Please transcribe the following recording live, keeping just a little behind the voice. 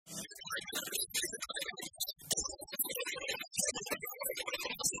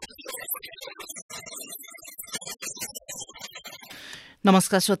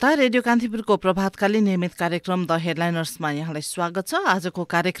नमस्कार श्रोता, रेडियो कान्तिपुरको प्रभातकालीन नियमित कार्यक्रम द हेडलाइनर्समा यहाँलाई स्वागत छ। आजको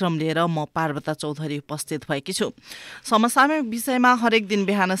कार्यक्रम लिएर म पार्वता चौधरी उपस्थित भएकी छु। समसामयिक विषयमा हरेक दिन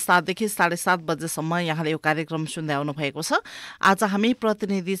बिहान 7 देखि 7:30 बजेसम्म यहाँले यो कार्यक्रम सुन्दै आउनु भएको छ। आज हामी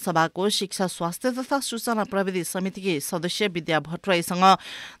प्रतिनिधि सभाको शिक्षा, स्वास्थ्य तथा सूचना प्रविधि समितिकी सदस्य विद्या भट्टराईसँग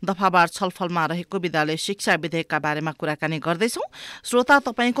दफावार छलफलमा रहेको विद्यालय शिक्षा विधेयकका बारेमा कुराकानी गर्दैछौँ। श्रोता,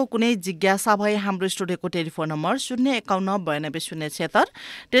 तपाईको कुनै जिज्ञासा भए हाम्रो स्टुडियोको टेलिफोन नम्बर 051 92 076,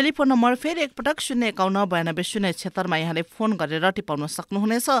 टेलिफोन नम्बर फेरि एकपटक 051 92 076 मा यहाँले फोन गरेर टिपाउन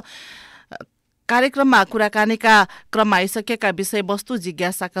सक्नुहुनेछ। कार्यक्रममा कुराकानीका क्रममा आइसकेका विषयवस्तु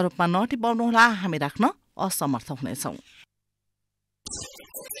जिज्ञासाका रूपमा नटिपाउनुहोला, हामी राख्न असमर्थ हुनेछौँ।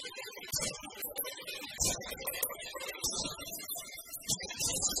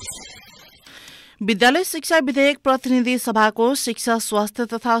 विद्यालय शिक्षा विधेयक प्रतिनिधि सभाको शिक्षा, स्वास्थ्य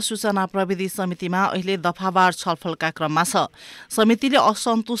तथा सूचना प्रविधि समितिमा अहिले दफावार छलफलका क्रममा छ। समितिले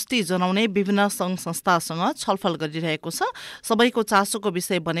असन्तुष्टि जनाउने विभिन्न सङ्घ संस्थासँग छलफल गरिरहेको छ। सबैको चासोको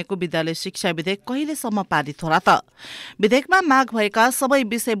विषय बनेको विद्यालय शिक्षा विधेयक कहिलेसम्म पारित होला त? विधेयकमा माग भएका सबै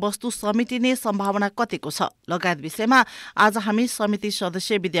विषयवस्तु समेटिने सम्भावना कतिको छ लगायत विषयमा आज हामी समिति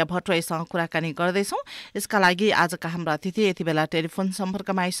सदस्य विद्या भट्टराईसँग कुराकानी गर्दैछौँ। यसका लागि आजका हाम्रा अतिथि यति बेला टेलिफोन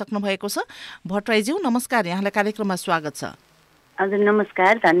सम्पर्कमा आइसक्नु भएको छ। भट्टराईज्यू नमस्कार, यहाँलाई कार्यक्रममा स्वागत छ। हजुर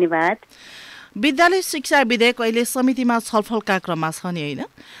नमस्कार, धन्यवाद। विद्यालय शिक्षा विधेयक अहिले समितिमा छलफलका क्रममा छ नि, होइन?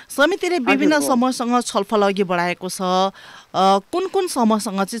 समितिले विभिन्न समूहसँग छलफल अघि बढाएको छ। कुन कुन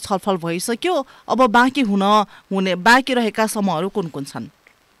समूहसँग चाहिँ छलफल भइसक्यो? अब बाँकी रहेका समूहहरू कुन कुन छन्?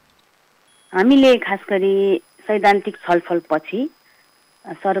 हामीले खास गरी सैद्धान्तिक छलफलपछि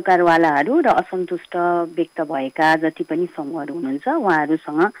सरकारवालाहरू र असन्तुष्ट व्यक्त भएका जति पनि समूहहरू हुनुहुन्छ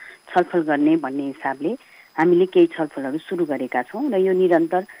उहाँहरूसँग छलफल गर्ने भन्ने हिसाबले हामीले केही छलफलहरू सुरु गरेका छौँ र यो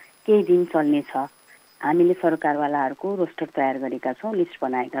निरन्तर केही दिन चल्नेछ। हामीले सरकारवालाहरूको रोस्टर तयार गरेका छौँ, लिस्ट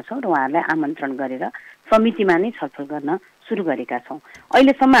बनाएका छौँ र उहाँहरूलाई आमन्त्रण गरेर समितिमा नै छलफल गर्न सुरु गरेका छौँ।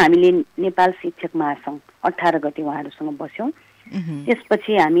 अहिलेसम्म हामीले नेपाल शिक्षक महासङ्घ 18 गते उहाँहरूसँग बस्यौँ।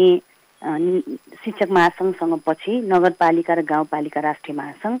 त्यसपछि हामी शिक्षक महासङ्घसँग पछि नगरपालिका र गाउँपालिका राष्ट्रिय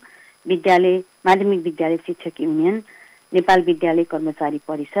महासङ्घ, विद्यालय माध्यमिक विद्यालय शिक्षक युनियन, नेपाल विद्यालय कर्मचारी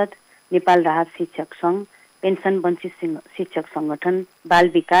परिषद, नेपाल राहत शिक्षक सङ्घ, पेन्सन वञ्चित शिक्षक सङ्गठन, बाल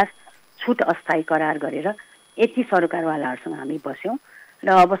विकास, छुट अस्थायी करार गरेर यति सरकारवालाहरूसँग हामी बस्यौँ र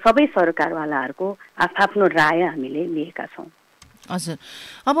अब सबै सरकारवालाहरूको आफ्नो राय हामीले लिएका छौँ। हजुर,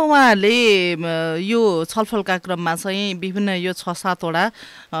 अब उहाँहरूले यो छलफलका क्रममा चाहिँ विभिन्न यो 6-7 वटा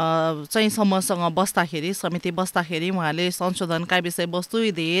चाहिँ समूहसँग बस्दाखेरि, समिति बस्दाखेरि उहाँले संशोधनका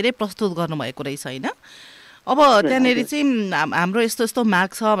विषयवस्तु धेरै प्रस्तुत गर्नुभएको रहेछ, होइन? अब त्यहाँनिर चाहिँ हाम्रो यस्तो यस्तो माग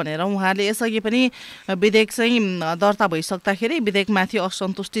छ भनेर उहाँले यसअघि पनि विधेयक चाहिँ दर्ता भइसक्दाखेरि विधेयकमाथि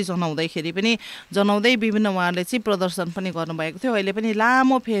असन्तुष्टि जनाउँदै विभिन्न उहाँले चाहिँ प्रदर्शन पनि गर्नुभएको थियो। अहिले पनि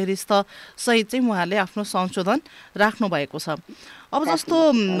लामो फेरिस्त सहित चाहिँ उहाँले आफ्नो संशोधन राख्नु भएको छ। अब जस्तो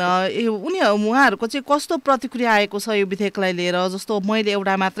उहाँहरूको चाहिँ कस्तो प्रतिक्रिया आएको छ यो विधेयकलाई लिएर? जस्तो मैले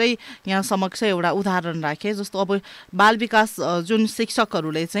एउटा मात्रै यहाँ समक्ष एउटा उदाहरण राखेँ। जस्तो अब बाल विकास जुन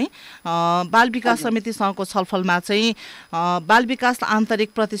शिक्षकहरूले चाहिँ बाल विकास समितिसँगको छलफलमा चाहिँ बाल विकास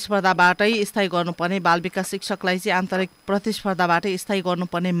आन्तरिक प्रतिस्पर्धाबाटै स्थायी गर्नुपर्ने, बाल विकास शिक्षकलाई चाहिँ आन्तरिक प्रतिस्पर्धाबाटै स्थायी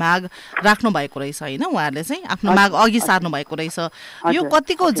गर्नुपर्ने माग राख्नु भएको रहेछ, होइन? उहाँहरूले चाहिँ आफ्नो माग अघि सार्नु भएको रहेछ। यो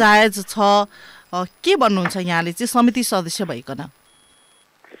कतिको जायज छ? के भन्नुहुन्छ यहाँले चाहिँ समिति सदस्य भइकन?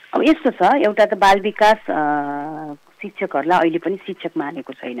 अब यस्तो छ, एउटा त बाल विकास शिक्षकहरूलाई अहिले पनि शिक्षक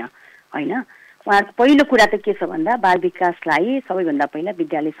मानेको छैन, होइन? उहाँहरूको पहिलो कुरा त के छ भन्दा बाल विकासलाई सबैभन्दा पहिला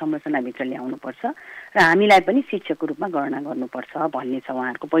विद्यालय संरचनाभित्र ल्याउनुपर्छ र हामीलाई पनि शिक्षकको रूपमा गणना गर्नुपर्छ भन्ने छ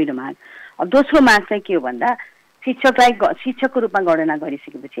उहाँहरूको पहिलो माग। अब दोस्रो माग चाहिँ के हो भन्दा शिक्षकलाई शिक्षकको रूपमा गणना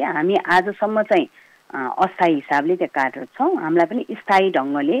गरिसकेपछि हामी आजसम्म चाहिँ अस्थायी हिसाबले त्यहाँ कार्यरत छौँ, हामीलाई पनि स्थायी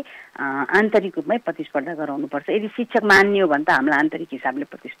ढङ्गले आन्तरिक रूपमै प्रतिस्पर्धा गराउनुपर्छ। यदि शिक्षक मान्ने हो भने त हामीलाई आन्तरिक हिसाबले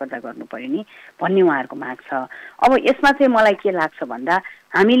प्रतिस्पर्धा गर्नु पर्यो नि भन्ने उहाँहरूको माग छ। अब यसमा चाहिँ मलाई के लाग्छ भन्दा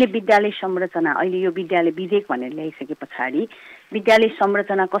हामीले विद्यालय संरचना अहिले यो विद्यालय विधेयक भनेर ल्याइसके पछाडि विद्यालय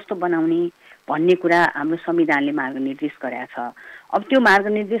संरचना कस्तो बनाउने भन्ने कुरा हाम्रो संविधानले मार्गनिर्देश गरेको छ। अब त्यो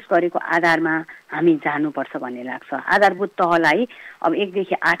मार्गनिर्देश गरेको आधारमा हामी जानुपर्छ भन्ने लाग्छ। आधारभूत तहलाई अब 1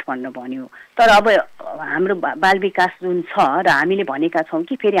 देखि 8 भन्न भन्यो, तर अब हाम्रो बाल विकास जुन छ र हामीले भनेका छौँ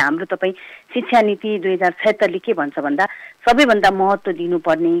कि फेरि हाम्रो तपाईँ शिक्षा नीति 2076ले के भन्छ भन्दा सबैभन्दा महत्त्व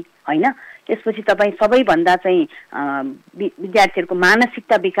दिनुपर्ने, होइन? त्यसपछि तपाईँ सबैभन्दा चाहिँ विद्यार्थीहरूको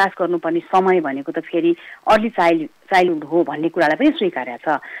मानसिकता विकास गर्नुपर्ने समय भनेको त फेरि अर्ली चाइल्डहुड हो भन्ने कुरालाई पनि स्वीकार्या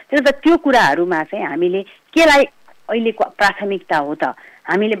छ। त्यसो त त्यो कुराहरूमा चाहिँ हामीले केलाई अहिलेको प्राथमिकता हो त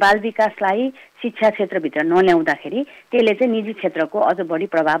हामीले बाल विकासलाई शिक्षा क्षेत्रभित्र नल्याउँदाखेरि त्यसले चाहिँ निजी क्षेत्रको अझ बढी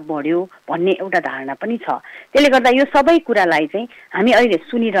प्रभाव बढ्यो भन्ने एउटा धारणा पनि छ। त्यसले गर्दा यो सबै कुरालाई चाहिँ हामी अहिले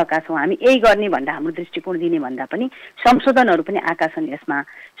सुनिरहेका छौँ। हामी यही गर्ने भन्दा हाम्रो दृष्टिकोण दिने भन्दा पनि संशोधनहरू पनि आएका छन् यसमा।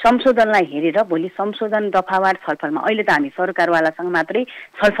 संशोधनलाई हेरेर भोलि संशोधन दफावार छलफलमा अहिले त हामी सरकारवालासँग मात्रै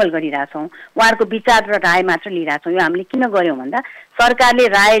छलफल गरिरहेछौँ, उहाँहरूको विचार र राय मात्र लिइरहेछौँ। यो हामीले किन गर्यौँ भन्दा सरकारले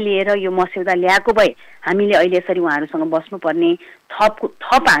राय लिएर यो मस्यौदा ल्याएको भए हामीले अहिले यसरी उहाँहरूसँग बस्नुपर्ने,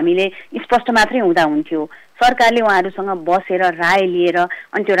 थप हामीले स्पष्ट मात्रै हुँदा हुन्थ्यो। सरकारले उहाँहरूसँग बसेर राय लिएर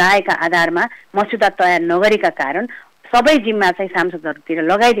अनि त्यो रायका आधारमा मस्यौदा तयार नगरेका कारण सबै जिम्मा चाहिँ सांसदहरूतिर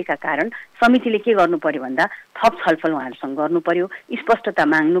लगाइदिएका कारण समितिले के गर्नु पर्यो भन्दा थप छलफल उहाँहरूसँग गर्नु पर्यो, स्पष्टता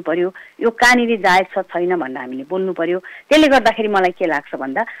माग्नु पर्यो, यो कहाँनिर जायज छ छैन भनेर हामीले बोल्नु पर्यो। त्यसले गर्दाखेरि मलाई के लाग्छ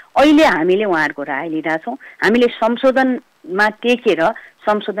भन्दा अहिले हामीले उहाँहरूको राय लिइरहेछौँ। हामीले संशोधनमा टेकेर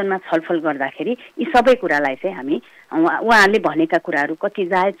संशोधनमा छलफल गर्दाखेरि यी सबै कुरालाई चाहिँ हामी उहाँहरूले भनेका कुराहरू कति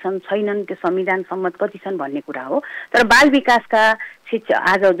जायज छन् छैनन्, त्यो संविधान सम्मत कति छन् भन्ने कुरा हो। तर बाल विकासका शिक्षा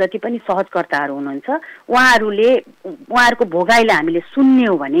आज जति पनि सहजकर्ताहरू हुनुहुन्छ उहाँहरूको भोगाइलाई हामीले सुन्ने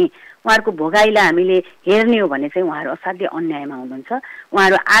हो भने, उहाँहरूको भोगाइलाई हामीले हेर्ने हो भने चाहिँ उहाँहरू असाध्य अन्यायमा हुनुहुन्छ।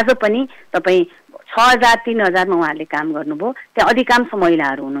 उहाँहरू आज पनि तपाईँ 6,000 3,000मा उहाँहरूले काम गर्नुभयो, त्यहाँ अधिकांश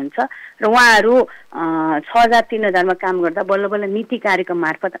महिलाहरू हुनुहुन्छ र उहाँहरू 6,000 3,000मा काम गर्दा बल्ल बल्ल नीति कार्यक्रम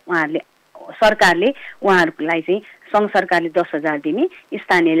मार्फत सरकारले उहाँहरूलाई चाहिँ सङ्घ सरकारले 10,000 दिने,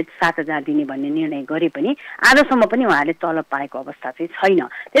 स्थानीयले 7,000 दिने भन्ने निर्णय गरे पनि आजसम्म पनि उहाँहरूले तलब पाएको अवस्था चाहिँ छैन।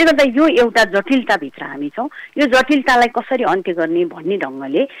 त्यसले गर्दा यो एउटा जटिलताभित्र हामी छौँ। यो जटिलतालाई कसरी अन्त्य गर्ने भन्ने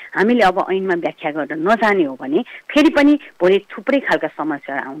ढङ्गले हामीले अब ऐनमा व्याख्या गर्न नजाने हो भने फेरि पनि भोलि थुप्रै खालका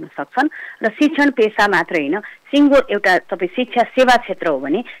समस्याहरू आउन सक्छन् र शिक्षण पेसा मात्र होइन, सिङ्गो एउटा तपाईँ शिक्षा सेवा क्षेत्र हो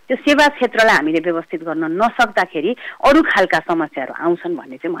भने त्यो सेवा क्षेत्रलाई हामीले व्यवस्थित गर्न नसक्दाखेरि अरू खालका समस्याहरू आउँछन्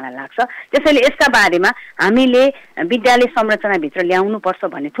भन्ने चाहिँ मलाई लाग्छ। त्यसैले यसका बारेमा हामीले विद्यालय संरचनाभित्र ल्याउनुपर्छ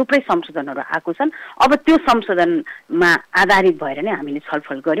भन्ने थुप्रै संशोधनहरू आएको छन्। अब त्यो संशोधनमा आधारित भएर नै हामीले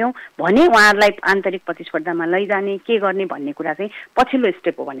छलफल गऱ्यौँ भने उहाँहरूलाई आन्तरिक प्रतिस्पर्धामा लैजाने के गर्ने भन्ने कुरा चाहिँ पछिल्लो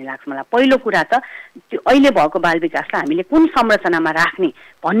स्टेप हो भन्ने लाग्छ मलाई। पहिलो कुरा त त्यो अहिले भएको बाल विकासलाई हामीले कुन संरचनामा राख्ने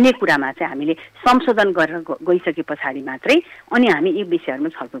भन्ने कुरामा चाहिँ हामीले संशोधन गरेर गइसके पछाडि मात्रै अनि हामी यी विषयहरूमा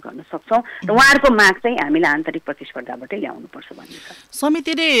छलफल गर्न सक्छौँ र उहाँहरूको माग चाहिँ हामीले आन्तरिक प्रतिस्पर्धाबाटै ल्याउनुपर्छ भन्ने छ।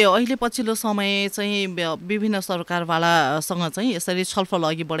 समितिले अहिले पछिल्लो समय चाहिँ विभिन्न सरकारवालासँग चाहिँ यसरी छलफल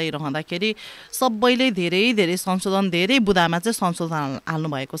अघि बढाइरहँदाखेरि सबैले धेरै संशोधन धेरै बुदामा चाहिँ संशोधन हाल्नु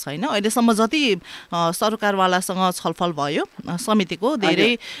भएको छैन। अहिलेसम्म जति सरकारवालासँग छलफल भयो समितिको धेरै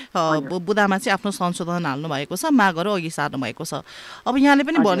बुदामा चाहिँ आफ्नो संशोधन हाल्नु भएको छ, मागहरू अघि सार्नु भएको छ। अब यहाँले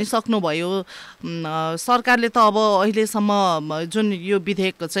पनि भनिसक्नुभयो सरकारले त अब अहिलेसम्म जुन यो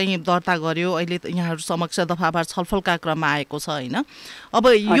विधेयक चाहिँ दर्ता गर्यो अहिले यहाँहरू समक्ष दफावार छलफलका क्रममा आएको छ होइन। अब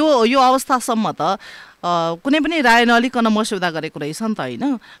यो अवस्थासम्म त कुनै पनि राय नलिकन मस्यौदा गरेको रहेछ नि त होइन।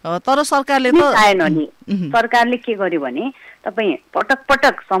 तर सरकारले सरकारले के गर्यो भने तपाईँ पटक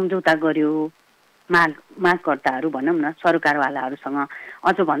पटक सम्झौता गर्यो, मागकर्ताहरू भनौँ न सरकारवालाहरूसँग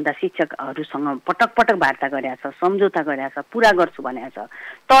अझ भन्दा शिक्षकहरूसँग पटक पटक वार्ता गरेको छ, सम्झौता गरेको छ, पुरा गर्छु भनेको छ।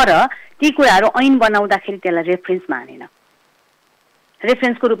 तर ती कुराहरू ऐन बनाउँदाखेरि त्यसलाई रेफरेन्स मानेन,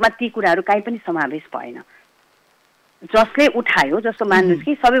 रेफरेन्सको रूपमा ती कुराहरू काहीँ पनि समावेश भएन। जसले उठायो, जस्तो मान्नुहोस्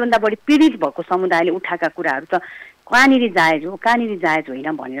कि सबैभन्दा बढी पीडित भएको समुदायले उठाएका कुराहरू त कहाँनिर जायज हो कहाँनिर जायज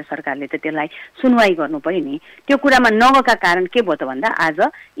होइन भनेर सरकारले त त्यसलाई सुनवाई गर्नु पर्यो नि। त्यो कुरामा नगएका कारण के भयो त भन्दा आज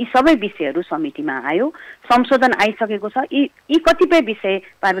यी सबै विषयहरू समितिमा आयो, संशोधन आइसकेको छ। यी कतिपय विषय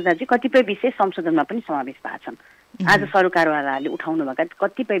पार्वताजी कतिपय विषय संशोधनमा पनि समावेश भएको छन्। आज सरकारवालाहरूले उठाउनु भएका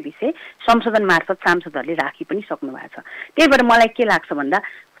कतिपय विषय संशोधन मार्फत सांसदहरूले राखी पनि सक्नु भएको छ। त्यही भएर मलाई के लाग्छ भन्दा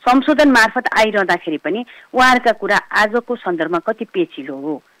संशोधन मार्फत आइरहँदाखेरि पनि उहाँहरूका कुरा आजको सन्दर्भमा कति पेचिलो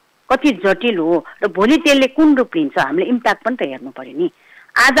हो, कति जटिल हो र भोलि त्यसले कुन रूप लिन्छ हामीले इम्प्याक्ट पनि त हेर्नु पर्यो नि।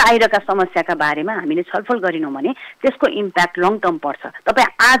 आज आइरहेका समस्याका बारेमा हामीले छलफल गरेनौँ भने त्यसको इम्प्याक्ट लङ टर्म पर्छ।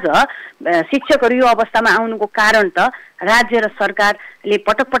 तपाईँ आज शिक्षकहरू यो अवस्थामा आउनुको कारण त राज्य र सरकारले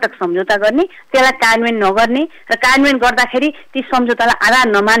पटक पटक सम्झौता गर्ने, त्यसलाई कार्यान्वयन नगर्ने र कार्यान्वयन गर्दाखेरि ती सम्झौतालाई आधार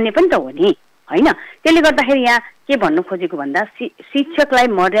नमान्ने पनि त हो नि होइन। त्यसले गर्दाखेरि यहाँ के भन्नु खोजेको भन्दा शिक्षकलाई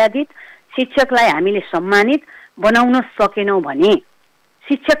मर्यादित, शिक्षकलाई हामीले सम्मानित बनाउन सकेनौँ भने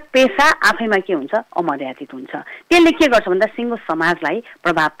शिक्षक पेसा आफैमा के हुन्छ अमर्यादित हुन्छ। त्यसले के गर्छ भन्दा सिङ्गो समाजलाई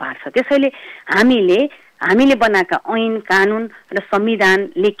प्रभाव पार्छ। त्यसैले हामीले बनाएका ऐन कानुन र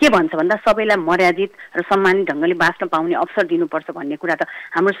संविधानले के भन्छ भन्दा सबैलाई मर्यादित र सम्मानित ढङ्गले बाँच्न पाउने अवसर दिनुपर्छ भन्ने कुरा त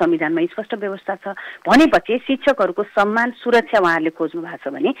हाम्रो संविधानमा स्पष्ट व्यवस्था छ। भनेपछि शिक्षकहरूको सम्मान सुरक्षा उहाँहरूले खोज्नु भएको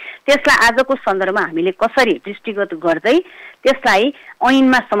छ भने त्यसलाई आजको सन्दर्भमा हामीले कसरी दृष्टिगत गर्दै त्यसलाई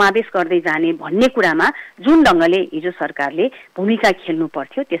ऐनमा समावेश गर्दै जाने भन्ने कुरामा जुन ढङ्गले हिजो सरकारले भूमिका खेल्नु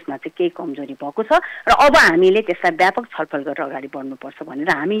पर्थ्यो त्यसमा चाहिँ केही कमजोरी भएको छ र अब हामीले त्यसलाई व्यापक छलफल गरेर अगाडि बढ्नुपर्छ भनेर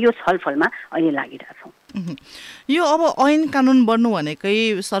हामी यो छलफलमा अहिले लागिरहेछौँ। यो अब ऐन कानुन बन्नु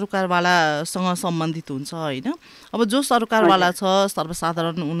भनेकै सरकारवालासँग सम्बन्धित हुन्छ होइन? अब जो सरकारवाला छ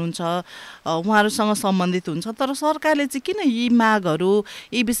सर्वसाधारण हुनुहुन्छ उहाँहरूसँग सम्बन्धित हुन्छ, तर सरकारले चाहिँ किन यी मागहरू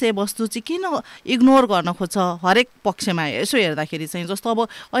यी विषयवस्तु चाहिँ किन इग्नोर गर्न खोज्छ हरेक पक्षमा? यसो हेर्दाखेरि चाहिँ जस्तो अब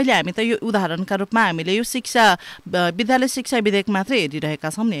अहिले हामी त यो उदाहरणका रूपमा हामीले यो विद्यालय शिक्षा विधेयक मात्रै हेरिरहेका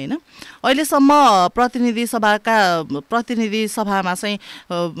छौँ नि होइन? अहिलेसम्म प्रतिनिधि सभामा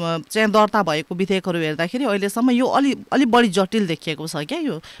चाहिँ दर्ता भएको विधेयकहरू हेर्दाखेरि अहिलेसम्म यो अलि बढी जटिल देखिएको छ क्या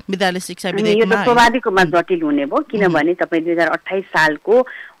यो विद्यालय शिक्षा विधेयकमा। यो स्वाभाविक रूपमा जटिल हुने भयो किनभने तपाईँ 2028 सालको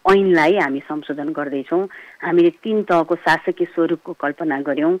ऐनलाई हामी संशोधन गर्दैछौँ। हामीले 3 तहको शासकीय स्वरूपको कल्पना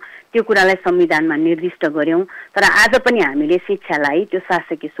गर्यौँ, त्यो कुरालाई संविधानमा निर्दिष्ट गर्यौँ, तर आज पनि हामीले शिक्षालाई त्यो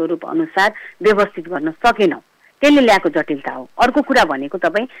शासकीय स्वरूप अनुसार व्यवस्थित गर्न सकेनौँ। त्यसले ल्याएको जटिलता हो। अर्को कुरा भनेको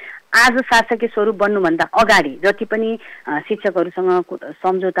तपाईँ आज शासकीय स्वरूप बन्नुभन्दा अगाडि जति पनि शिक्षकहरूसँग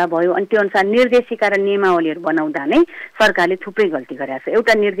सम्झौता भयो अनि त्यो अनुसार निर्देशिका र नियमावलीहरू बनाउँदा नै सरकारले थुप्रै गल्ती गरेको छ।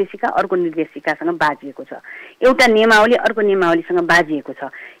 एउटा निर्देशिका अर्को निर्देशिकासँग बाजिएको छ, एउटा नियमावली अर्को नियमावलीसँग बाजिएको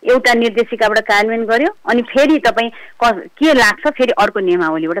छ, एउटा निर्देशिकाबाट कार्यान्वयन गर्यो अनि फेरि तपाईँ के लाग्छ फेरि अर्को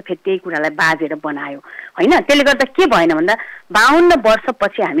नियमावलीबाट फेरि त्यही कुरालाई बाजेर बनायो होइन? त्यसले गर्दा के भएन भन्दा 52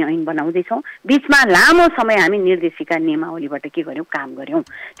 वर्षपछि हामी ऐन बनाउँदैछौँ, बिचमा लामो समय हामी निर्देशिका नियमावलीबाट के गर्यौँ काम गर्यौँ।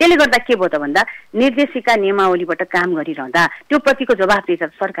 त्यसले गर्दा के भयो त भन्दा निर्देशिका नियमावलीबाट काम गरिरहँदा त्यो प्रतिको जवाफदेही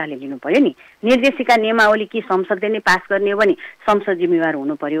त सरकारले लिनु पर्यो नि। निर्देशिका नियमावली कि संसदले नै पास गर्ने हो भने संसद जिम्मेवार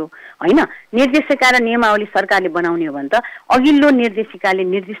हुनु पर्यो होइन? निर्देशिका र नियमावली सरकारले बनाउने हो भने त अघिल्लो निर्देशिकाले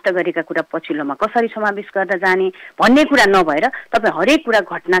निर्दिष्ट गरेका कुरा पछिल्लोमा कसरी समावेश गर्दा जाने भन्ने कुरा नभएर तपाईँ हरेक कुरा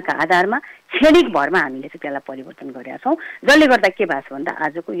घटनाका आधारमा क्षणिक भरमा हामीले चाहिँ त्यसलाई परिवर्तन गरेका छौँ, जसले गर्दा के भएको छ भन्दा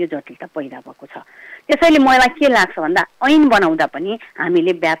आजको यो जटिलता पैदा भएको छ। त्यसैले मलाई के लाग्छ भन्दा ऐन बनाउँदा पनि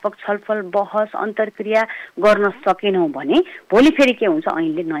हामीले व्यापक छलफल बहस अन्तर्क्रिया गर्न सकेनौँ भने भोलि फेरि के हुन्छ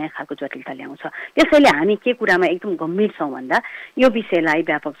ऐनले नयाँ खालको जटिलता ल्याउँछ। त्यसैले हामी के कुरामा एकदम गम्भीर छौँ भन्दा यो विषयलाई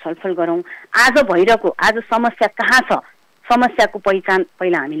व्यापक छलफल गरौँ। आज समस्या कहाँ छ, समस्याको पहिचान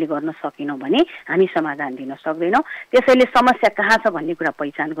पहिला हामीले गर्न सकेनौँ भने हामी समाधान दिन सक्दैनौँ। त्यसैले समस्या कहाँ छ भन्ने कुरा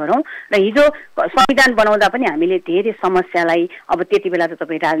पहिचान गरौँ र हिजो संविधान बनाउँदा पनि हामीले धेरै समस्यालाई अब त्यति बेला त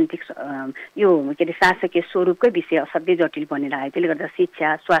तपाईँ राजनीतिक यो के अरे शासकीय स्वरूपकै विषय असाध्यै जटिल बनेर आयो। त्यसले गर्दा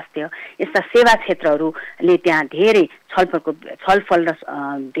शिक्षा स्वास्थ्य यस्ता सेवा क्षेत्रहरूले त्यहाँ धेरै छलफल र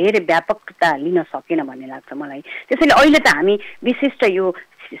धेरै व्यापकता लिन सकेन भन्ने लाग्छ मलाई। त्यसैले अहिले त हामी विशिष्ट यो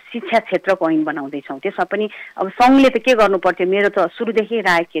शिक्षा क्षेत्रको ऐन बनाउँदैछौँ। त्यसमा पनि अब सङ्घले त के गर्नु पर्थ्यो, मेरो त सुरुदेखि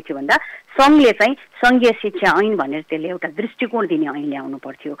राय के थियो भन्दा सङ्घले चाहिँ सङ्घीय शिक्षा ऐन भनेर त्यसले एउटा दृष्टिकोण दिने ऐन ल्याउनु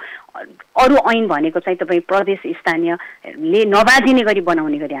पर्थ्यो। अरू ऐन भनेको चाहिँ तपाईँ प्रदेश स्थानीयले नबाजिने गरी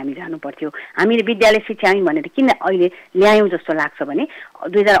बनाउने गरी हामी जानु पर्थ्यो। हामीले विद्यालय शिक्षा ऐन भनेर किन अहिले ल्यायौँ जस्तो लाग्छ भने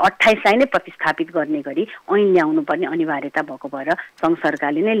 2028लाई नै प्रतिस्थापित गर्ने गरी ऐन ल्याउनु पर्ने अनिवार्यता भएको भएर सङ्घ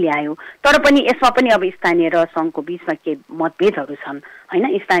सरकारले नै ल्यायो। तर पनि यसमा पनि अब स्थानीय र सङ्घको बिचमा के मतभेदहरू छन्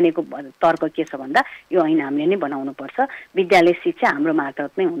होइन? स्थानीयको तर्क के छ भन्दा यो ऐन हामीले नै बनाउनु पर्छ, विद्यालय शिक्षा हाम्रो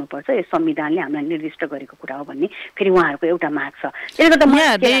मार्फत नै हुनुपर्छ, यो संविधानले हामीलाई निर्दिष्ट गरेको कुरा हो भन्ने फेरि उहाँहरूको एउटा माग छ। त्यसले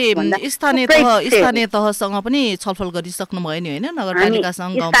गर्दा स्थानीय तहसँग पनि छलफल गरिसक्नु भयो नि होइन?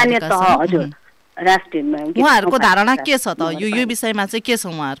 नगरपालिकासँग स्थानीय तह हजुर राष्ट्रिय उहाँहरूको धारणा के छ त यो विषयमा चाहिँ के छ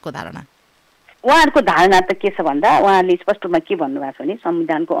उहाँहरूको धारणा? उहाँहरूको धारणा त के छ भन्दा उहाँले स्पष्ट रूपमा के भन्नुभएको छ भने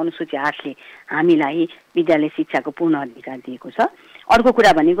संविधानको अनुसूची 8ले हामीलाई विद्यालय शिक्षाको पूर्ण अधिकार दिएको छ। अर्को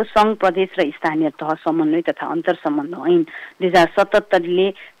कुरा भनेको सङ्घ प्रदेश र स्थानीय तह समन्वय तथा अन्तर सम्बन्ध ऐन 2077ले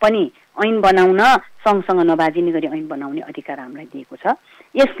पनि ऐन बनाउन सँगसँग नबाजिने गरी ऐन बनाउने अधिकार हामीलाई दिएको छ।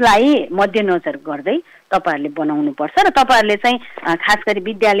 यसलाई मध्यनजर गर्दै तपाईँहरूले बनाउनुपर्छ र तपाईँहरूले चाहिँ खास गरी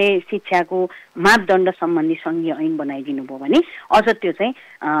विद्यालय शिक्षाको मापदण्ड सम्बन्धी सङ्घीय ऐन बनाइदिनु भयो भने अझ त्यो चाहिँ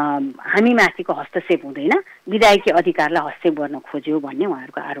हामी माथिको हस्तक्षेप हुँदैन, विधायकी अधिकारलाई हस्तक्षेप गर्न खोज्यो भन्ने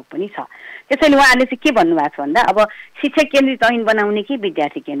उहाँहरूको आरोप पनि छ। त्यसैले उहाँहरूले चाहिँ के भन्नुभएको छ भन्दा अब शिक्षक केन्द्रित ऐन बनाउने कि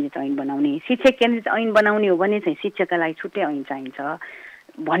विद्यार्थी केन्द्रित ऐन बनाउने, शिक्षक केन्द्रित ऐन बनाउने हो भने चाहिँ शिक्षकका लागि छुट्टै ऐन चाहिन्छ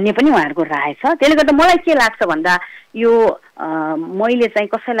भन्ने पनि उहाँहरूको राय छ। त्यसले गर्दा मलाई के लाग्छ भन्दा यो मैले चाहिँ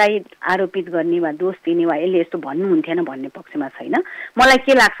कसैलाई आरोपित गर्ने वा दोष दिने वा यसले यस्तो भन्नुहुन्थेन भन्ने पक्षमा छैन। मलाई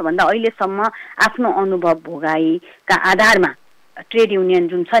के लाग्छ भन्दा अहिलेसम्म आफ्नो अनुभव भोगाइका आधारमा ट्रेड युनियन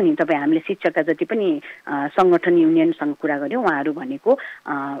जुन छ नि, तपाईँ हामीले शिक्षकका जति पनि सङ्गठन युनियनसँग कुरा गऱ्यौँ, उहाँहरू भनेको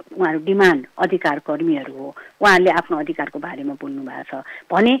उहाँहरू डिमान्ड अधिकार कर्मीहरू हो। उहाँहरूले आफ्नो अधिकारको बारेमा बोल्नु भएको छ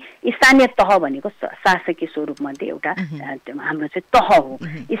भने स्थानीय तह भनेको शासकीय स्वरूपमध्ये एउटा हाम्रो चाहिँ तह हो,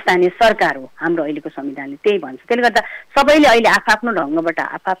 स्थानीय सरकार हो। हाम्रो अहिलेको संविधानले त्यही भन्छ। त्यसले गर्दा सबैले अहिले आफ्नो ढङ्गबाट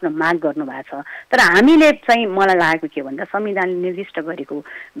आफ्नो माग गर्नु भएको छ। तर हामीले चाहिँ मलाई लागेको के भन्दा संविधानले निर्दिष्ट गरेको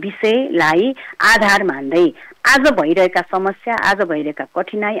विषयलाई आधार मान्दै आज भइरहेका समस्या, आज भइरहेका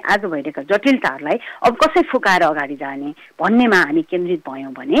कठिनाई, आज भइरहेका जटिलताहरूलाई अब कसरी फुकाएर अगाडि जाने भन्नेमा हामी केन्द्रित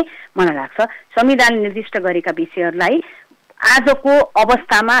भयौँ भने मलाई लाग्छ संविधानले निर्दिष्ट गरेका विषयहरूलाई आजको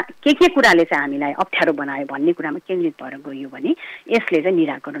अवस्थामा के कुराले चाहिँ हामीलाई अप्ठ्यारो बनायो भन्ने कुरामा केन्द्रित भएर गयो भने यसले चाहिँ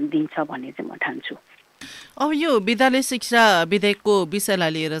निराकरण दिन्छ भन्ने चाहिँ म ठान्छु। अब यो विद्यालय शिक्षा विधेयकको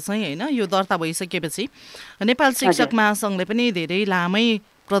विषयलाई लिएर चाहिँ होइन, यो दर्ता भइसकेपछि नेपाल शिक्षक महासङ्घले पनि धेरै लामै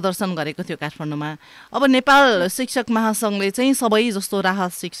प्रदर्शन गरेको थियो काठमाडौँमा। अब नेपाल शिक्षक महासङ्घले चाहिँ सबै जस्तो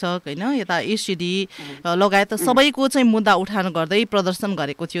राहत शिक्षक होइन, यता एससिडी लगायत सबैको चाहिँ मुद्दा उठान गर्दै प्रदर्शन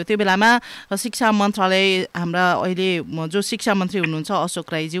गरेको थियो। त्यो बेलामा शिक्षा मन्त्रालय हाम्रा अहिले जो शिक्षा मन्त्री हुनुहुन्छ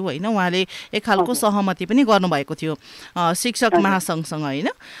अशोक राईज्यू होइन, उहाँले एक खालको सहमति पनि गर्नुभएको थियो शिक्षक महासङ्घसँग होइन।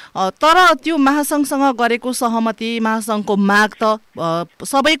 तर त्यो महासङ्घसँग गरेको सहमति, महासङ्घको माग त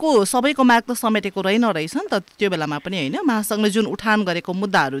सबैको माग त समेटेको रहेछ नि त त्यो बेलामा पनि होइन। महासङ्घले जुन उठान गरेको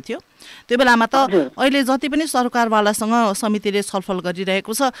मुद्दाहरू थियो त्यो बेलामा त अहिले जति पनि सरकारवालासँग समितिले छलफल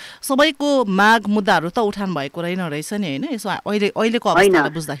गरिरहेको छ सबैको माग मुद्दाहरू त उठान भएको रहेछ नि होइन। यसो अहिलेको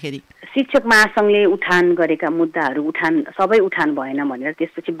अवस्थालाई बुझ्दाखेरि शिक्षक महासङ्घले उठान गरेका मुद्दाहरू सबै उठान भएन भनेर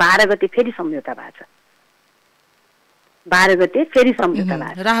त्यसपछि 12 गते फेरि सम्झौता भएको छ। 12 गते फेरि सम्झौता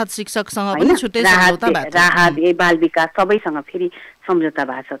भएको छ। राहत शिक्षकसँग पनि छुट्टै सम्झौता भएको छ। राहत बाल विकास सबैसँग फेरि सम्झौता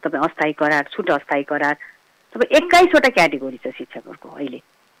भएको छ। तपाईँ अस्थायी करार, छुट अस्थायी करार, तपाईँ 21 वटा क्याटेगोरी छ शिक्षकहरूको। अहिले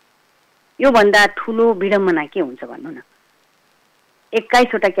योभन्दा ठुलो विडम्बना के हुन्छ भन्नु न।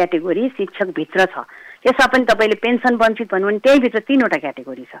 21 वटा क्याटेगोरी शिक्षक भित्र छ। यसमा पनि तपाईँले पेन्सन वञ्चित भन्नु भने त्यहीभित्र 3 वटा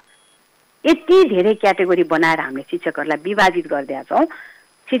क्याटेगोरी छ। यति धेरै क्याटेगोरी बनाएर हामीले शिक्षकहरूलाई विभाजित गरिदिएका छौँ।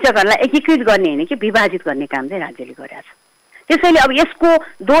 शिक्षकहरूलाई एकीकृत गर्ने होइन कि विभाजित गर्ने काम चाहिँ राज्यले गरेको छ। त्यसैले अब यसको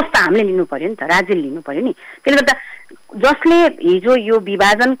दोष त हामीले लिनु पर्यो नि त, राज्यले लिनु पर्यो नि। त्यसले गर्दा जसले हिजो यो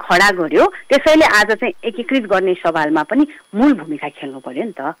विभाजन खडा गर्यो त्यसैले आज चाहिँ एकीकृत गर्ने सवालमा पनि मूल भूमिका खेल्नु पर्यो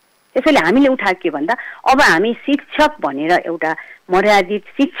नि त। त्यसैले हामीले उठाएको के भन्दा अब हामी शिक्षक भनेर एउटा मर्यादित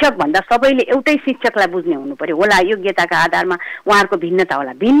शिक्षक भन्दा सबैले एउटै शिक्षकलाई बुझ्ने हुनु पर्यो। होला योग्यताका आधारमा उहाँहरूको भिन्नता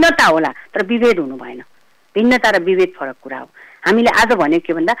होला तर विभेद हुनु भएन। भिन्नता र विभेद फरक कुरा हो। हामीले आज भनेको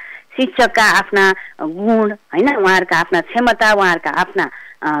के भन्दा शिक्षकका आफ्ना गुण होइन, उहाँहरूका आफ्ना क्षमता, उहाँहरूका आफ्ना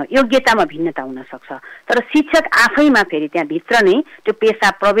योग्यतामा भिन्नता हुन सक्छ। तर शिक्षक आफैमा फेरि त्यहाँभित्र नै त्यो पेसा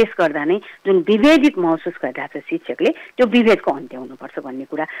प्रवेश गर्दा नै जुन विभेदित महसुस गरिरहेको छ शिक्षकले, त्यो विभेदको अन्त्य हुनुपर्छ भन्ने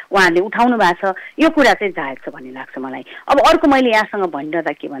कुरा उहाँहरूले उठाउनु भएको छ। यो कुरा चाहिँ जायज छ भन्ने लाग्छ मलाई। अब अर्को मैले यहाँसँग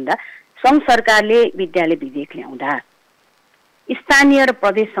भनिरहँदा के भन्दा सङ्घ सरकारले विद्यालय विधेयक ल्याउँदा स्थानीय र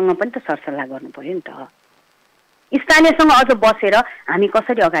प्रदेशसँग पनि त सरसल्लाह गर्नु पर्यो नि त। स्थानीयसँग अझ बसेर हामी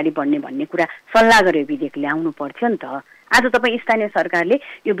कसरी अगाडि बढ्ने भन्ने कुरा सल्लाह गरेर विधेयक ल्याउनु पर्थ्यो नि त। आज तपाईँ स्थानीय सरकारले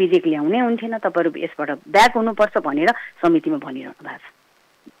यो विधेयक ल्याउनै हुन्थेन, तपाईँहरू यसबाट ब्याक हुनुपर्छ भनेर समितिमा भनिरहनु भएको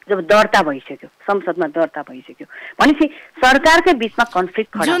छ। जब दर्ता भइसक्यो, संसदमा दर्ता भइसक्यो भनेपछि सरकारकै बिचमा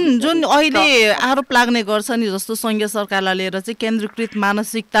कन्फ्लिक्ट जुन अहिले आरोप लाग्ने गर्छ नि, जस्तो सङ्घीय सरकारलाई लिएर चाहिँ केन्द्रीकृत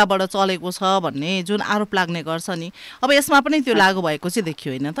मानसिकताबाट चलेको छ भन्ने जुन आरोप लाग्ने गर्छ नि, अब यसमा पनि त्यो लागू भएको चाहिँ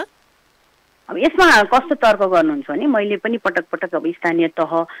देखियो होइन त। अब यसमा कस्तो तर्क गर्नुहुन्छ भने मैले पनि पटक पटक अब स्थानीय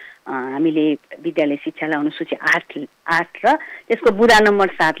तह हामीले विद्यालय शिक्षालाई अनुसूची 8 र त्यसको बुँदा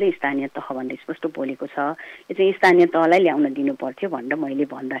नम्बर 7 ले स्थानीय तह भन्ने स्पष्ट बोलेको छ। यो चाहिँ स्थानीय तहलाई ल्याउन दिनु पर्थ्यो भनेर मैले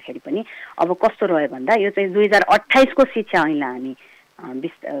भन्दाखेरि पनि अब कस्तो रह्यो भन्दा यो चाहिँ 2028 को शिक्षा ऐनलाई हामी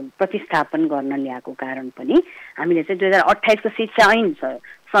प्रतिस्थापन गर्न ल्याएको कारण पनि हामीले चाहिँ 2028 को शिक्षा ऐन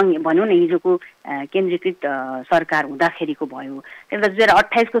सँगै भनौँ न हिजोको केन्द्रीकृत सरकार हुँदाखेरिको भयो। त्यसले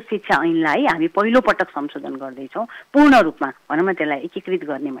 2028 को शिक्षा ऐनलाई हामी पहिलो पटक संशोधन गर्दैछौँ, पूर्ण रूपमा भनौँ न त्यसलाई एकीकृत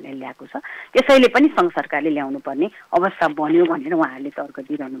गर्ने भनेर ल्याएको छ। त्यसैले पनि सङ्घ सरकारले ल्याउनु पर्ने अवस्था बन्यो भनेर उहाँहरूले तर्क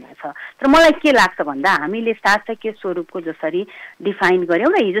दिइरहनु भएको छ। तर मलाई के लाग्छ भन्दा हामीले शासकीय स्वरूपको जसरी डिफाइन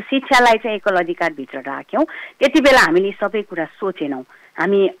गऱ्यौँ र हिजो शिक्षालाई चाहिँ एकल अधिकारभित्र राख्यौँ, त्यति बेला हामीले सबै कुरा सोचेनौँ।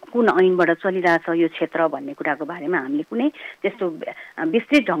 हामी कुन ऐनबाट चलिरहेछ यो क्षेत्र भन्ने कुराको बारेमा हामीले कुनै त्यस्तो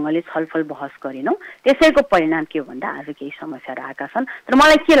विस्तृत ढङ्गले छलफल बहस गरेनौँ। त्यसैको परिणाम के हो भन्दा आज केही समस्याहरू आएका छन्। तर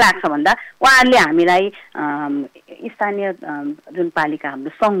मलाई के लाग्छ भन्दा उहाँहरूले हामीलाई स्थानीय जुन पालिका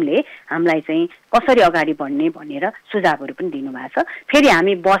हाम्रो सङ्घले हामीलाई चाहिँ कसरी अगाडि बढ्ने भनेर सुझावहरू पनि दिनुभएको छ। फेरि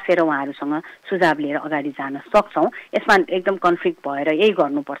हामी बसेर उहाँहरूसँग सुझाव लिएर अगाडि जान सक्छौँ। यसमा एकदम कन्फ्लिक्ट भएर यही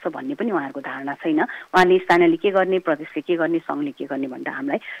गर्नुपर्छ भन्ने पनि उहाँहरूको धारणा छैन। उहाँले स्थानीयले के गर्ने, प्रदेशले के गर्ने, सङ्घले के गर्ने भनेर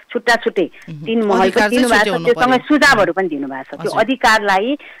हामीलाई छुट्टा छुट्टै 3 महलको दिनुभएको छ। त्योसँग सुझावहरू पनि दिनुभएको छ। त्यो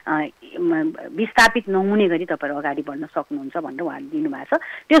अधिकारलाई विस्थापित नहुने गरी तपाईहरु अगाडि बढ्न सक्नुहुन्छ भनेर उहाँले दिनुभएको छ।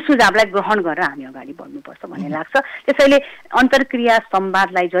 त्यो सुझावलाई ग्रहण गरेर हामी अगाडि बढ्नुपर्छ भन्ने लाग्छ। त्यसैले अन्तर्क्रिया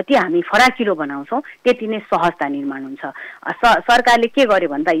संवादलाई जति हामी फराकिलो बनाउँछौँ त्यति नै सहजता निर्माण हुन्छ। सरकारले के गर्यो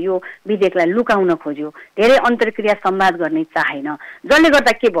भन्दा यो विधेयकलाई लुकाउन खोज्यो, धेरै अन्तर्क्रिया संवाद गर्ने चाहेन, जसले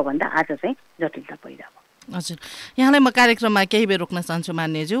गर्दा के भयो भन्दा आज चाहिँ जटिलता पैदा भयो। हजुर, यहाँलाई म कार्यक्रममा केही बेर रोक्न चाहन्छु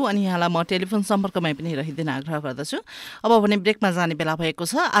मान्यज्यू, अनि यहाँलाई म टेलिफोन सम्पर्कमै पनि रहिदिन आग्रह गर्दछु। अब भने ब्रेकमा जाने बेला भएको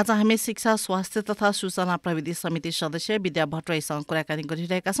छ। आज हामी शिक्षा, स्वास्थ्य तथा सूचना प्रविधि समिति सदस्य विद्या भट्टराईसँग कुराकानी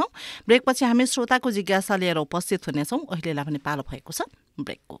गरिरहेका छौँ। ब्रेकपछि हामी श्रोताको जिज्ञासा लिएर उपस्थित हुनेछौँ। अहिलेलाई पनि पालो भएको छ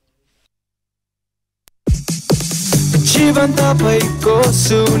ब्रेकको। जीवन तपाईको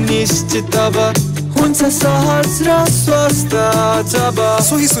सुनिश्चित अब हुन्छ सहज र स्वस्थ जब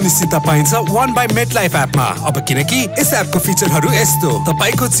सोही सुनिश्चित पाइन्छ 1 MetLife एपमा। अब किनकि यस एपको फिचरहरू यस्तो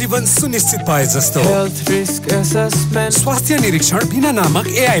तपाईको जीवन सुनिश्चित भए जस्तो हेल्थ रिस्क एसेसमेन्ट, स्वास्थ्य निरीक्षण बिना नामक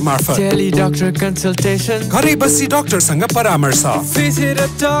एआई मार्फत, टेली डाक्टर कन्सल्टेसन, घरै बसी डाक्टरसँग परामर्श, फिजियो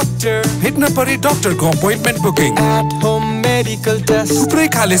डाक्टर, भेट्न परे डाक्टरको अपॉइन्टमेन्ट booking, at home medical test, थुप्रै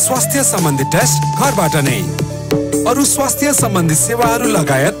खाले स्वास्थ्य सम्बन्धी टेस्ट घरबाट नै। अरु स्वास्थ्य सम्बन्धी सेवाहरू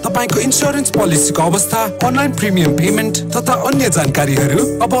लगायत तपाईको इन्स्योरेन्स पोलिसीको अवस्था, अनलाइन प्रिमियम पेमेन्ट तथा अन्य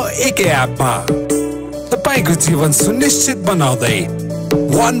जानकारीहरू अब एकै एपमा। तपाईको जीवन सुनिश्चित बनाउँदै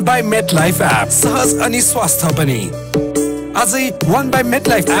 1 MetLife एप, सहज अनि स्वास्थ्य पनि। आजै 1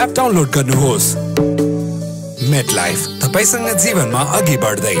 MetLife एप डाउनलोड गर्नुहोस्। MetLife, तपाईसँग जीवनमा अघि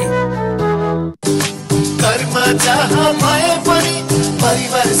बढ्दै। कर्म जहाँ भए पनि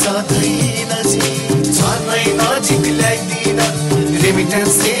परिवार साथै नजिक, झनै नजिक ल्याइदिन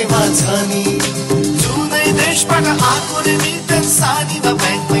रेमिटेन्स सेवा छ नि। जुनै देशबाट आएको रेमिटेन्स सानीमा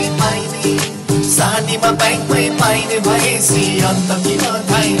ब्याङ्कमै पाइने, सानीमा ब्याङ्कमै पाइने भएपछि अन्त किन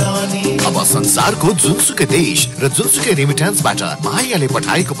थाइरहने। अब संसारको जुनसुकै देश र जुनसुकै रेमिटेन्सबाट मायाले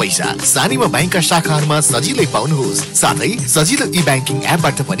पठाएको पैसा सानीमा ब्याङ्कका शाखाहरूमा सजिलै पाउनुहोस्। साथै सजिलो ई ब्याङ्किङ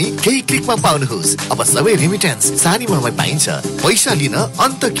एपबाट पनि केही क्लिकमा पाउनुहोस्। अब सबै रेमिटेन्स सानीमामै पाइन्छ, पैसा लिन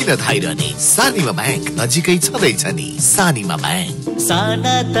अन्त किन धाइरहने। सानीमा ब्याङ्क नजिकै छँदैछ नि। सानीमा ब्याङ्क।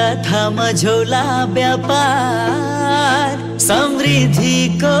 साना तथा मझौला व्यापार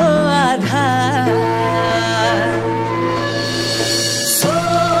समृद्धिको आधार,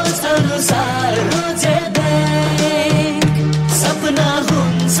 सोच अनुसार रोजे बैंक सपना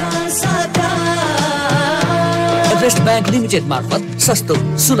हुन्छ साकार। एभरेस्ट बैंक लिमिटेड मार्फत सस्तो,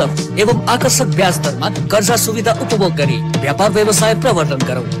 सुलभ एवं आकर्षक ब्याज दरमा कर्जा सुविधा उपभोग गरी व्यापार व्यवसाय प्रवर्धन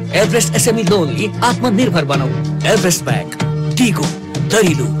गरौँ। एभरेस्ट एसएमई लोन लिई आत्मनिर्भर बनौ। एभरेस्ट बैंक, टिको,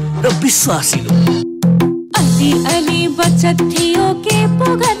 दरिलो र विश्वासिलो। अलि बचत थियो के पो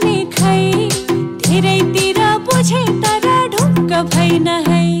गर्ने खै, धेरैतिर बुझे तर ढुक्क भइन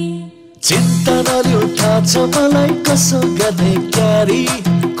है। चिन्ता नलिउ थाहा छ मलाई कसो गर्ने क्यारी,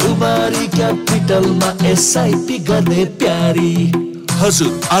 कुमारी क्यापिटलमा एसआइपी गर्ने प्यारी।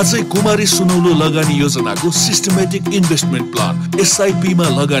 हजुर, आजै कुमारी सुनौलो लगानी योजनाको सिस्टमेटिक इन्भेस्टमेन्ट प्लान एसआइपी मा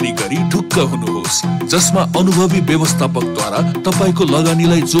लगानी गरी ढुक्क हुनुहोस्, जसमा अनुभवी व्यवस्थापकद्वारा तपाईको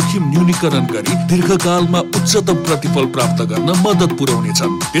लगानीलाई जोखिम न्यूनीकरण गरी दीर्घकालमा उच्चतम प्रतिफल प्राप्त गर्न मद्दत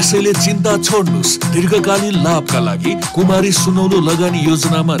पुर्याउनेछन्। त्यसैले चिन्ता छोड्नुहोस्। दीर्घकालीन लाभका लागि कुमारी सुनौलो लगानी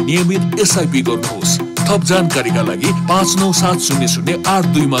योजनामा नियमित एसआइपी गर्नुहोस्। थप जानकारीका लागि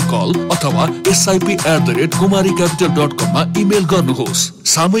 597008 मा कल अथवा sip@kumaricapital.com मा इमेल गर्नुहोस्।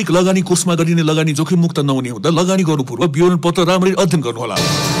 सामूहिक लगानी कोषमा गरिने लगानी जोखिम मुक्त नहुने हुँदा लगानी गर्नु पूर्व विवरण पत्र राम्ररी अध्ययन गर्नुहोला।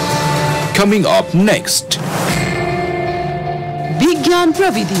 Coming up next, विज्ञान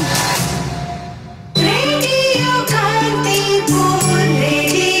प्रविधि। रेडियो कान्तिपुर,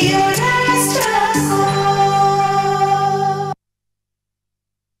 रेडियो राष्ट्रको।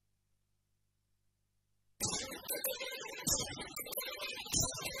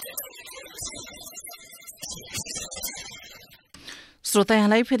 श्रोता,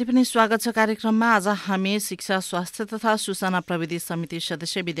 यहाँलाई फेरि पनि स्वागत छ कार्यक्रममा। आज हामी शिक्षा, स्वास्थ्य तथा सूचना प्रविधि समिति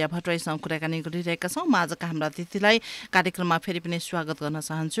सदस्य विद्या भट्टराईसँग कुराकानी गरिरहेका छौँ। म आजका हाम्रा अतिथिलाई कार्यक्रममा फेरि पनि स्वागत गर्न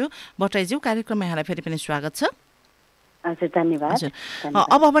चाहन्छु। भट्टराईज्यू, कार्यक्रममा यहाँलाई फेरि पनि स्वागत छ। हजुर, धन्यवाद।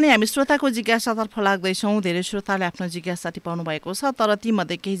 अब पनि हामी श्रोताको जिज्ञासातर्फ लाग्दैछौँ। धेरै श्रोताले आफ्नो जिज्ञासा टिपाउनु भएको छ, तर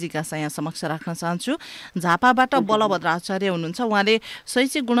तीमध्ये केही जिज्ञासा यहाँ समक्ष राख्न चाहन्छु। झापाबाट बलभद्र आचार्य हुनुहुन्छ। उहाँले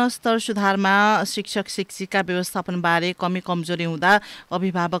शैक्षिक गुणस्तर सुधारमा शिक्षक शिक्षिका व्यवस्थापनबारे कमी कमजोरी हुँदा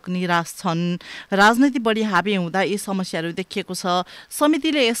अभिभावक निराश छन्, राजनीति बढी हावी हुँदा यी समस्याहरू देखिएको छ।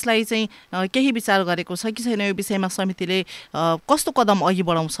 समितिले यसलाई चाहिँ केही विचार गरेको छ कि छैन, यो विषयमा समितिले कस्तो कदम अघि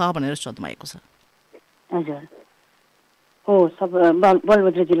बढाउँछ भनेर सोध्नु भएको छ। हजुर, हो, सब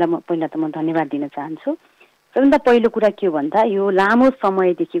बलभद्र जिल्लामा पहिला त म धन्यवाद दिन चाहन्छु। सबैभन्दा पहिलो कुरा के हो भन्दा यो लामो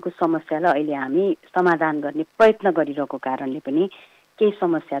समयदेखिको समस्यालाई अहिले हामी समाधान गर्ने प्रयत्न गरिरहेको कारणले पनि केही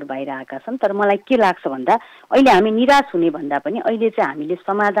समस्याहरू बाहिर आएका छन्। तर मलाई के लाग्छ भन्दा अहिले हामी निराश हुने भन्दा पनि अहिले चाहिँ हामीले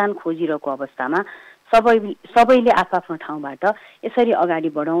समाधान खोजिरहेको अवस्थामा सबैले आफ्नो ठाउँबाट यसरी अगाडि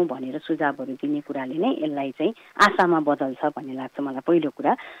बढौँ भनेर सुझावहरू दिने कुराले नै यसलाई चाहिँ आशामा बदल्छ भन्ने लाग्छ मलाई पहिलो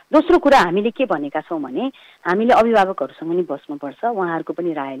कुरा। दोस्रो कुरा हामीले के भनेका छौँ भने हामीले अभिभावकहरूसँग पनि बस्नुपर्छ, उहाँहरूको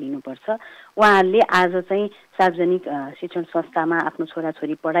पनि राय लिनुपर्छ। उहाँहरूले आज चाहिँ सार्वजनिक शिक्षण संस्थामा आफ्नो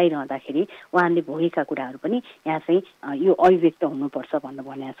छोराछोरी पढाइरहँदाखेरि उहाँहरूले भोगेका कुराहरू पनि यहाँ चाहिँ यो अभिव्यक्त हुनुपर्छ भनेर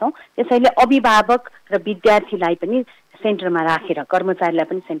भनेका छौँ। त्यसैले अभिभावक र विद्यार्थीलाई पनि सेन्टरमा राखेर, कर्मचारीलाई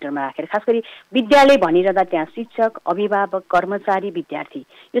पनि सेन्टरमा राखेर, खास गरी विद्यालय भनिरहँदा त्यहाँ शिक्षक, अभिभावक, कर्मचारी, विद्यार्थी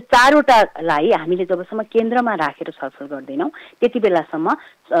यो चारवटालाई हामीले जबसम्म केन्द्रमा राखेर छलफल गर्दैनौँ त्यति बेलासम्म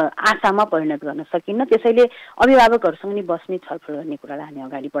आशामा परिणत गर्न सकिन्न। त्यसैले अभिभावकहरूसँग नि बस्ने छलफल गर्ने कुरालाई हामी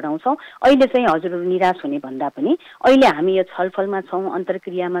अगाडि बढाउँछौँ। अहिले चाहिँ हजुरहरू निराश हुने भन्दा पनि अहिले हामी यो छलफलमा छौँ,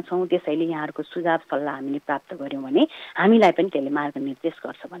 अन्तर्क्रियामा छौँ। त्यसैले यहाँहरूको सुझाव सल्लाह हामीले प्राप्त गऱ्यौँ भने हामीलाई पनि त्यसले मार्गनिर्देश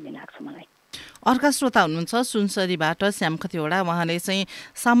गर्छ भन्ने लाग्छ मलाई। अर्का श्रोता हुनुहुन्छ सुनसरीबाट श्याम खतिवडा। उहाँले चाहिँ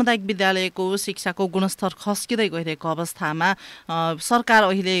सामुदायिक विद्यालयको शिक्षाको गुणस्तर खस्किँदै गइरहेको अवस्थामा सरकार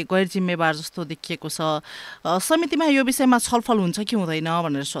अहिले गैर जिम्मेवार जस्तो देखिएको छ। समितिमा यो विषयमा छलफल हुन्छ कि हुँदैन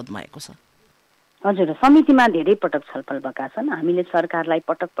भनेर सोध्नु भएको छ। हजुर, समितिमा धेरै पटक छलफल भएका छन्। हामीले सरकारलाई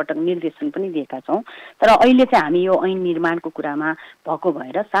पटक पटक निर्देशन पनि दिएका छौँ। तर अहिले चाहिँ हामी यो ऐन निर्माणको कुरामा भएको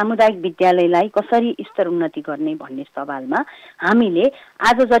भएर सामुदायिक विद्यालयलाई कसरी स्तर उन्नति गर्ने भन्ने सवालमा हामीले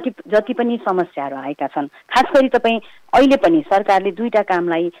आज जति पनि समस्याहरू आएका छन्, खास गरी तपाईँ अहिले पनि सरकारले दुईटा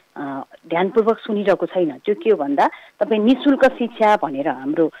कामलाई ध्यानपूर्वक सुनिरहेको छैन। त्यो के हो भन्दा तपाईँ निःशुल्क शिक्षा भनेर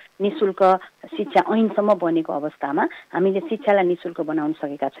हाम्रो निःशुल्क शिक्षा ऐनसम्म बनेको अवस्थामा हामीले शिक्षालाई निःशुल्क बनाउन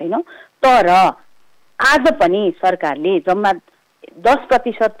सकेका छैनौँ। तर आज पनि सरकारले जम्मा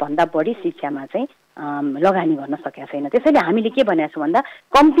 10% भन्दा बढी शिक्षामा चाहिँ लगानी गर्न सकेका छैन। त्यसैले हामीले के भनेका छौँ भन्दा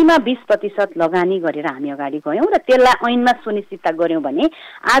कम्तीमा 20% लगानी गरेर हामी अगाडि गयौँ र त्यसलाई ऐनमा सुनिश्चितता गऱ्यौँ भने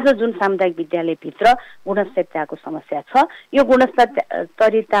आज जुन सामुदायिक विद्यालयभित्र गुणस्तरीयताको समस्या छ, यो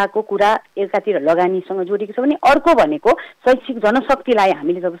गुणस्तरीयताको कुरा एकातिर लगानीसँग जोडिएको छ भने अर्को भनेको शैक्षिक जनशक्तिलाई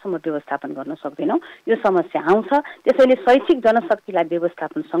हामीले जबसम्म व्यवस्थापन गर्न सक्दैनौँ यो समस्या आउँछ। त्यसैले शैक्षिक जनशक्तिलाई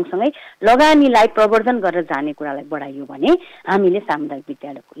व्यवस्थापन सँगसँगै लगानीलाई प्रवर्धन गरेर जाने कुरालाई बढाइयो भने हामीले सामुदायिक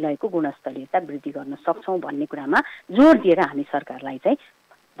विद्यालयको गुणस्तरीयता वृद्धि गर्न सक्छौँ भन्ने कुरामा जोड दिएर हामी सरकारलाई चाहिँ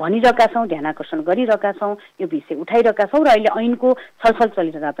भनिरहेका छौँ, ध्यान आकर्षण गरिरहेका छौँ, यो विषय उठाइरहेका छौँ र अहिले ऐनको छलफल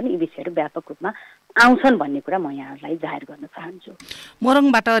चलिरहँदा पनि यी विषयहरू व्यापक रूपमा आउँछन् भन्ने कुरा म यहाँहरूलाई जाहेर गर्न चाहन्छु।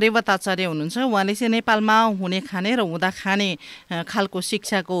 मोरङबाट रेवत आचार्य हुनुहुन्छ। उहाँले चाहिँ नेपालमा हुने खाने र हुँदा खाने खालको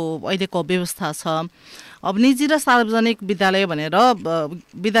शिक्षाको अहिलेको व्यवस्था छ। अब निजी र सार्वजनिक विद्यालय भनेर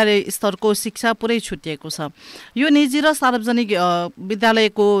विद्यालय स्तरको शिक्षा पुरै छुट्टिएको छ। यो निजी र सार्वजनिक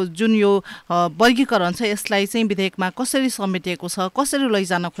विद्यालयको जुन यो वर्गीकरण छ यसलाई चाहिँ विधेयकमा कसरी समेटिएको छ, कसरी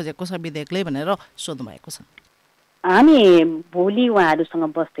लैजान खोजेको छ विधेयकले भनेर सोध्नु भएको छ। हामी भोलि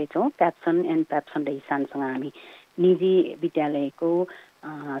उहाँहरूसँग बस्दैछौँ, प्याप्सन एन्ड प्याप्सन र हिसानसँग हामी निजी विद्यालयको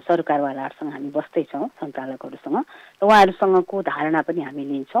सरकारवालाहरूसँग हामी बस्दैछौँ, सञ्चालकहरूसँग र उहाँहरूसँगको धारणा पनि हामी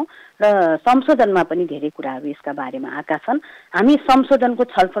लिन्छौँ र संशोधनमा पनि धेरै कुराहरू यसका बारेमा आएका छन्। हामी संशोधनको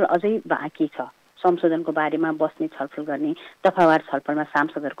छलफल अझै बाँकी छ। संशोधनको बारेमा बस्ने छलफल गर्ने दफावार छलफलमा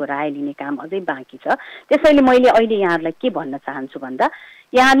सांसदहरूको राय लिने काम अझै बाँकी छ। त्यसैले मैले अहिले यहाँहरूलाई के भन्न चाहन्छु भन्दा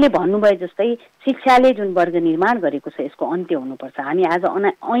यहाँले भन्नुभयो जस्तै शिक्षाले जुन वर्ग निर्माण गरेको छ यसको अन्त्य हुनुपर्छ। हामी आज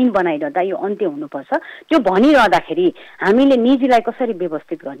ऐन बनाइरहँदा यो अन्त्य हुनुपर्छ। त्यो भनिरहँदाखेरि हामीले निजीलाई कसरी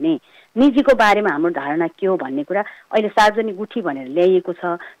व्यवस्थित गर्ने, निजीको बारेमा हाम्रो धारणा के हो भन्ने कुरा अहिले सार्वजनिक गुठी भनेर ल्याइएको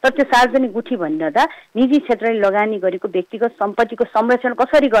छ। तर त्यो सार्वजनिक गुठी भनिरहँदा निजी क्षेत्रले लगानी गरेको व्यक्तिगत सम्पत्तिको संरक्षण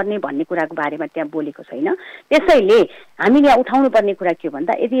कसरी गर्ने भन्ने कुराको बारेमा त्यहाँ बोलेको छैन। त्यसैले हामीले यहाँ उठाउनु पर्ने कुरा के हो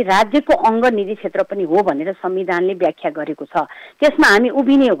भन्दा यदि राज्यको अङ्ग निजी क्षेत्र पनि हो भनेर संविधानले व्याख्या गरेको छ त्यसमा हामी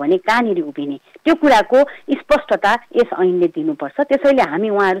उभिने हो भने कहाँनिर उभिने, त्यो कुराको स्पष्टता यस ऐनले दिनुपर्छ। त्यसैले हामी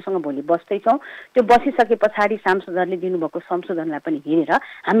उहाँहरूसँग भोलि बस्दैछौँ। त्यो बसिसके पछाडि सांसदहरूले दिनुभएको संशोधनलाई पनि हेरेर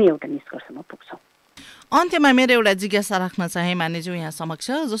हामी एउटा निष्कर्षमा पुग्छौँ। अन्त्यमा मेरो एउटा जिज्ञासा राख्न चाहे मान्यज्यू यहाँ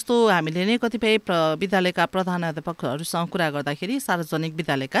समक्ष, जस्तो हामीले नै कतिपय विद्यालयका प्रधानाध्यापकहरूसँग कुरा गर्दाखेरि, सार्वजनिक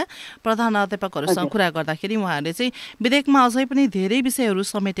विद्यालयका प्रधानाध्यापकहरूसँग कुरा गर्दाखेरि उहाँहरूले चाहिँ विधेयकमा अझै पनि धेरै विषयहरू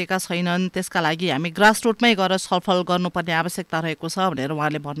समेटेका छैनन्, त्यसका लागि हामी ग्रासरुटमै गएर छलफल गर्नुपर्ने आवश्यकता रहेको छ भनेर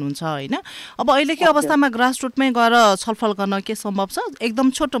उहाँले भन्नुहुन्छ होइन। अब अहिलेकै अवस्थामा ग्रासरुटमै गएर छलफल गर्न के सम्भव छ?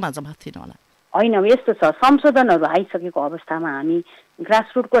 एकदम छोटोमा जवाफ दिनु होला। होइन, यस्तो छ, संशोधनहरू आइसकेको अवस्थामा हामी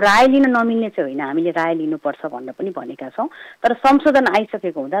ग्रासरुटको राय लिन नमिल्ने चाहिँ होइन, हामीले राय लिनुपर्छ भनेर पनि भनेका छौँ। तर संशोधन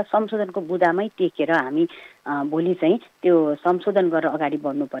आइसकेको हुँदा संशोधनको बुदामै टेकेर हामी भोलि चाहिँ त्यो संशोधन गरेर अगाडि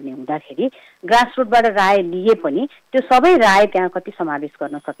बढ्नुपर्ने हुँदाखेरि ग्रासरुटबाट राय लिए पनि त्यो सबै राय त्यहाँ कति समावेश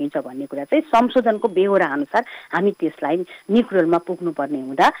गर्न सकिन्छ भन्ने कुरा चाहिँ संशोधनको बेहोरा अनुसार हामी त्यसलाई निकुरलमा पुग्नुपर्ने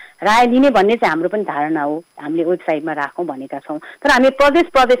हुँदा राय लिने भन्ने चाहिँ हाम्रो पनि धारणा हो। हामीले वेबसाइटमा राखौँ भनेका छौँ, तर हामी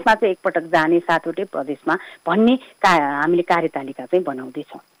प्रदेशमा चाहिँ एकपटक जाने 7वटै प्रदेशमा भन्ने हामीले कार्यतालिका चाहिँ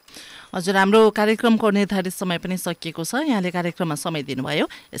बनाउँदैछौँ। हजुर, हाम्रो कार्यक्रमको निर्धारित समय पनि सकिएको छ। यहाँले कार्यक्रममा समय दिनुभयो,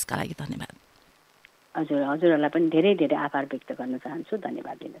 यसका लागि धन्यवाद। हजुरहरूलाई पनि धेरै धेरै आभार व्यक्त गर्न चाहन्छु,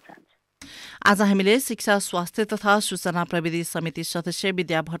 धन्यवाद दिन चाहन्छु। आज हामीले शिक्षा, स्वास्थ्य तथा सूचना प्रविधि समिति सदस्य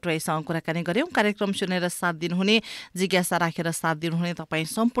विद्या भट्टराईसँग कुराकानी गर्यौं। कार्यक्रम सुनेर साथ दिनुहुने, जिज्ञासा राखेर साथ दिनुहुने तपाईँ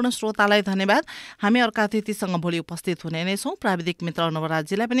सम्पूर्ण श्रोतालाई धन्यवाद। हामी अर्का अतिथिसँग भोलि उपस्थित हुने नै छौं। प्राविधिक मित्र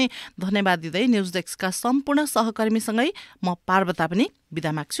नवराजीलाई पनि धन्यवाद दिँदै न्यूज डेस्कका सम्पूर्ण सहकर्मीसँगै म पार्वता पनि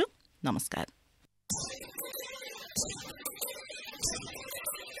बिदा माग्छु। नमस्कार।